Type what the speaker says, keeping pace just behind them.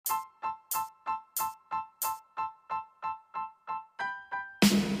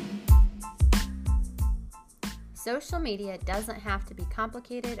Social media doesn't have to be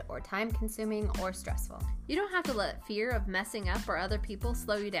complicated or time-consuming or stressful. You don't have to let fear of messing up or other people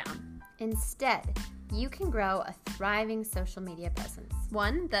slow you down. Instead, you can grow a thriving social media presence.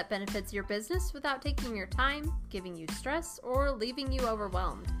 One that benefits your business without taking your time, giving you stress, or leaving you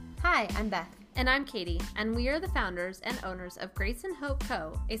overwhelmed. Hi, I'm Beth. And I'm Katie, and we are the founders and owners of Grace and Hope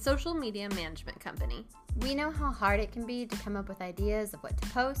Co., a social media management company. We know how hard it can be to come up with ideas of what to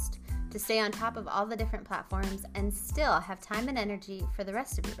post, to stay on top of all the different platforms, and still have time and energy for the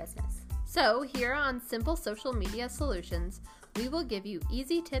rest of your business. So here on Simple Social Media Solutions, we will give you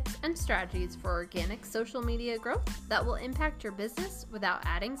easy tips and strategies for organic social media growth that will impact your business without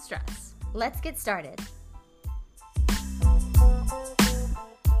adding stress. Let's get started.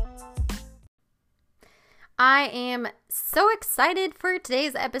 I am so excited for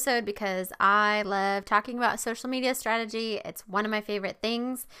today's episode because I love talking about social media strategy. It's one of my favorite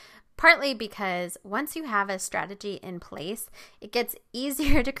things, partly because once you have a strategy in place, it gets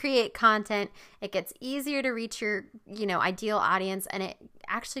easier to create content, it gets easier to reach your, ideal audience, and it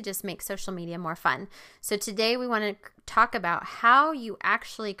actually just makes social media more fun. So today we want to talk about how you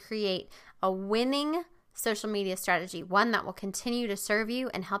actually create a winning social media strategy, one that will continue to serve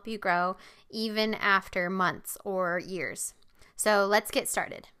you and help you grow even after months or years. So let's get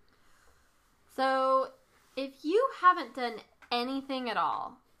started. So if you haven't done anything at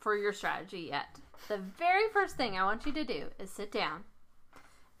all for your strategy yet, the very first thing I want you to do is sit down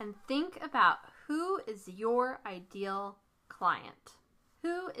and think about who is your ideal client.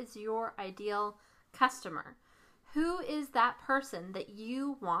 Who is your ideal customer? Who is that person that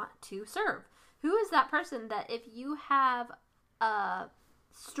you want to serve? Who is that person that if you have a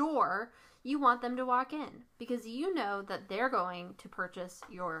store, you want them to walk in because you know that they're going to purchase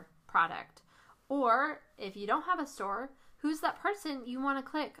your product? Or if you don't have a store, who's that person you want to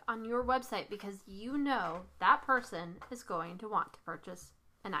click on your website because you know that person is going to want to purchase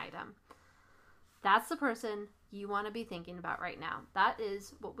an item? That's the person you want to be thinking about right now. That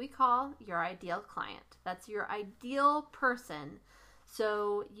is what we call your ideal client. That's your ideal person.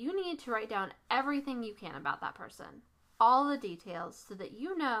 So you need to write down everything you can about that person, all the details, so that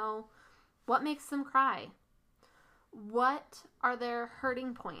you know what makes them cry. What are their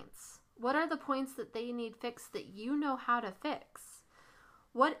hurting points? What are the points that they need fixed that you know how to fix?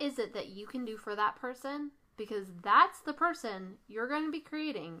 What is it that you can do for that person? Because that's the person you're going to be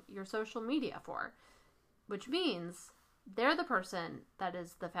creating your social media for, which means they're the person that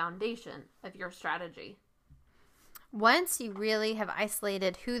is the foundation of your strategy. Once you really have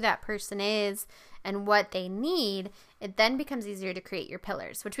isolated who that person is and what they need, it then becomes easier to create your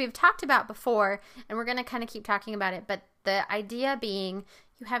pillars, which we've talked about before, and we're going to kind of keep talking about it. But the idea being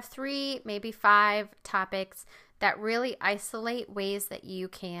you have 3, maybe 5 topics that really isolate ways that you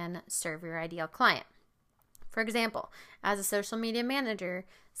can serve your ideal client. For example, as a social media manager,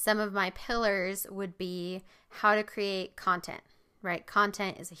 some of my pillars would be how to create content. Right?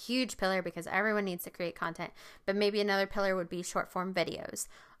 Content is a huge pillar because everyone needs to create content, but maybe another pillar would be short form videos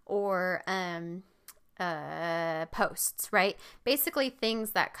or posts, right? Basically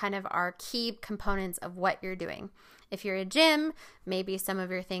things that kind of are key components of what you're doing. If you're a gym, maybe some of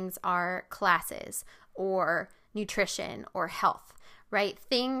your things are classes or nutrition or health, right?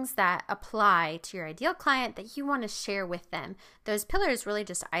 Things that apply to your ideal client that you want to share with them. Those pillars really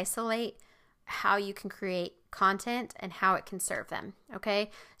just isolate how you can create content and how it can serve them. Okay.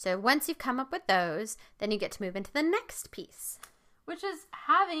 So once you've come up with those, then you get to move into the next piece, which is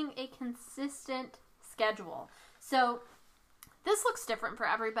having a consistent schedule. So this looks different for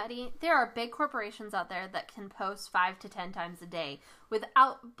everybody. There are big corporations out there that can post 5 to 10 times a day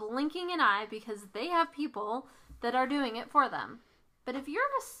without blinking an eye because they have people that are doing it for them. But if you're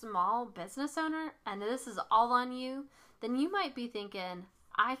a small business owner and this is all on you, then you might be thinking,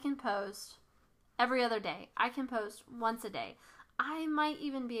 I can post every other day. I can post once a day. I might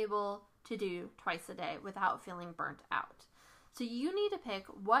even be able to do twice a day without feeling burnt out. So you need to pick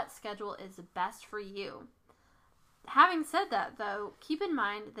what schedule is best for you. Having said that, though, keep in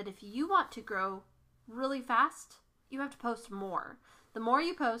mind that if you want to grow really fast, you have to post more. The more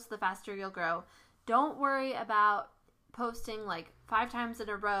you post, the faster you'll grow. Don't worry about posting like 5 times in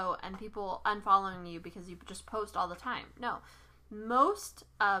a row and people unfollowing you because you just post all the time. No. Most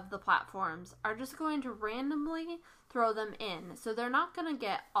of the platforms are just going to randomly throw them in. So they're not going to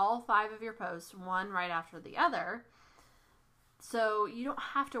get all 5 of your posts, one right after the other. So you don't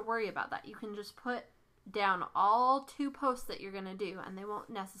have to worry about that. You can just put down all 2 posts that you're going to do, and they won't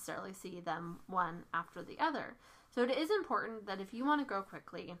necessarily see them one after the other. So it is important that if you want to grow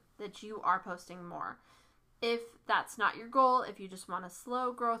quickly, that you are posting more. If that's not your goal, if you just want a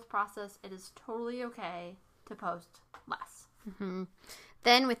slow growth process, it is totally okay to post less. Mm-hmm.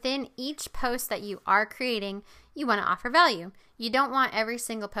 Then within each post that you are creating, you want to offer value. You don't want every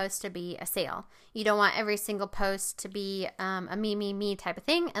single post to be a sale. You don't want every single post to be a me type of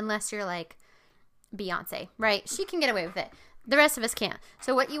thing, unless you're like Beyonce, right? She can get away with it. The rest of us can't.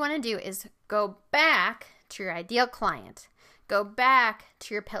 So what you want to do is go back to your ideal client. Go back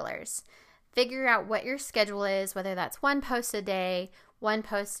to your pillars. Figure out what your schedule is, whether that's one post a day, one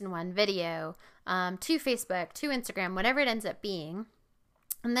post and one video, to Facebook, to Instagram, whatever it ends up being.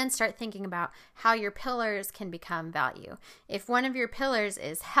 And then start thinking about how your pillars can become value. If one of your pillars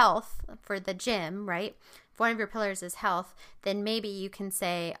is health for the gym, right? If one of your pillars is health, then maybe you can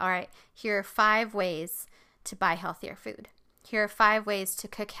say, all right, here are 5 ways to buy healthier food. Here are 5 ways to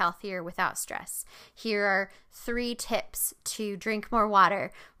cook healthier without stress. Here are 3 tips to drink more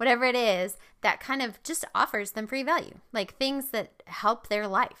water. Whatever it is, that kind of just offers them free value, like things that help their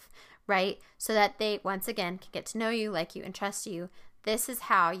life, right? So that they, once again, can get to know you, like you, and trust you. This is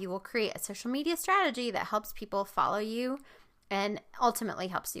how you will create a social media strategy that helps people follow you and ultimately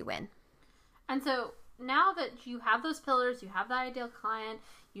helps you win. And so now that you have those pillars, you have the ideal client,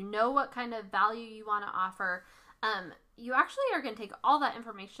 you know what kind of value you want to offer, you actually are going to take all that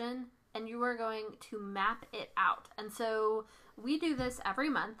information and you are going to map it out. And so we do this every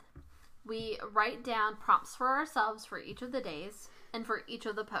month. We write down prompts for ourselves for each of the days and for each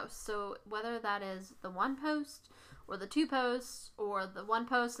of the posts. So whether that is the one post or the 2 posts or the 1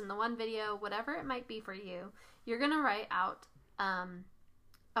 post and the 1 video, whatever it might be for you, you're going to write out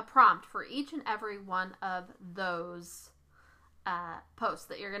a prompt for each and every one of those posts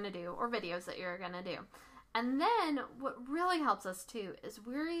that you're going to do or videos that you're going to do. And then what really helps us too is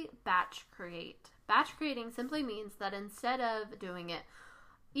we batch create. Batch creating simply means that instead of doing it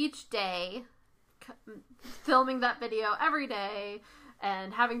each day, filming that video every day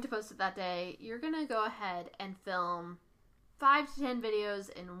and having to post it that day, you're going to go ahead and film 5 to 10 videos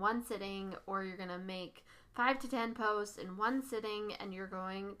in one sitting, or you're going to make 5 to 10 posts in one sitting, and you're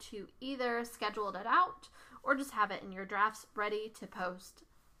going to either schedule it out or just have it in your drafts ready to post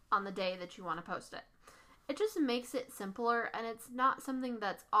on the day that you want to post it. It just makes it simpler, and it's not something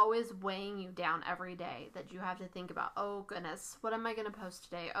that's always weighing you down every day that you have to think about, oh goodness, what am I going to post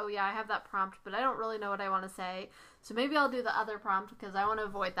today? Oh yeah, I have that prompt, but I don't really know what I want to say, so maybe I'll do the other prompt because I want to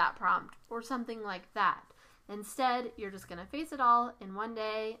avoid that prompt, or something like that. Instead, you're just going to face it all in one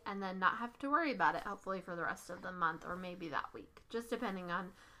day and then not have to worry about it, hopefully for the rest of the month or maybe that week, just depending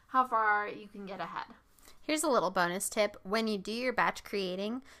on how far you can get ahead. Here's a little bonus tip. When you do your batch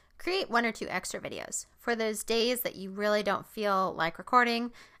creating, create 1 or 2 extra videos for those days that you really don't feel like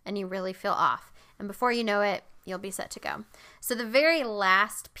recording and you really feel off. And before you know it, you'll be set to go. So the very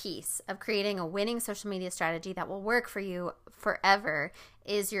last piece of creating a winning social media strategy that will work for you forever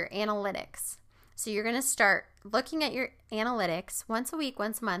is your analytics. So you're going to start looking at your analytics once a week,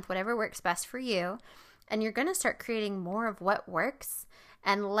 once a month, whatever works best for you. And you're going to start creating more of what works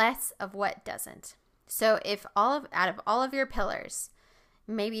and less of what doesn't. So if out of all of your pillars,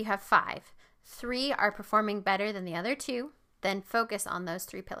 maybe you have 5, 3 are performing better than the other 2, then focus on those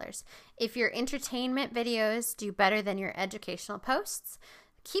 3 pillars. If your entertainment videos do better than your educational posts,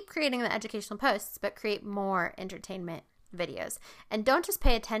 keep creating the educational posts, but create more entertainment videos. And don't just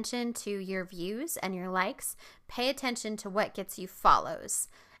pay attention to your views and your likes, pay attention to what gets you follows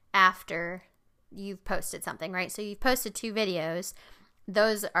after you've posted something, right? So you've posted 2 videos.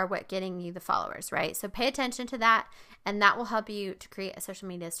 Those are what getting you the followers, right? So pay attention to that, and that will help you to create a social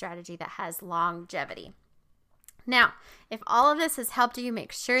media strategy that has longevity. Now, if all of this has helped you,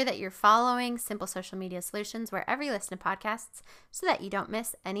 make sure that you're following Simple Social Media Solutions wherever you listen to podcasts so that you don't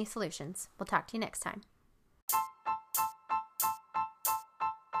miss any solutions. We'll talk to you next time.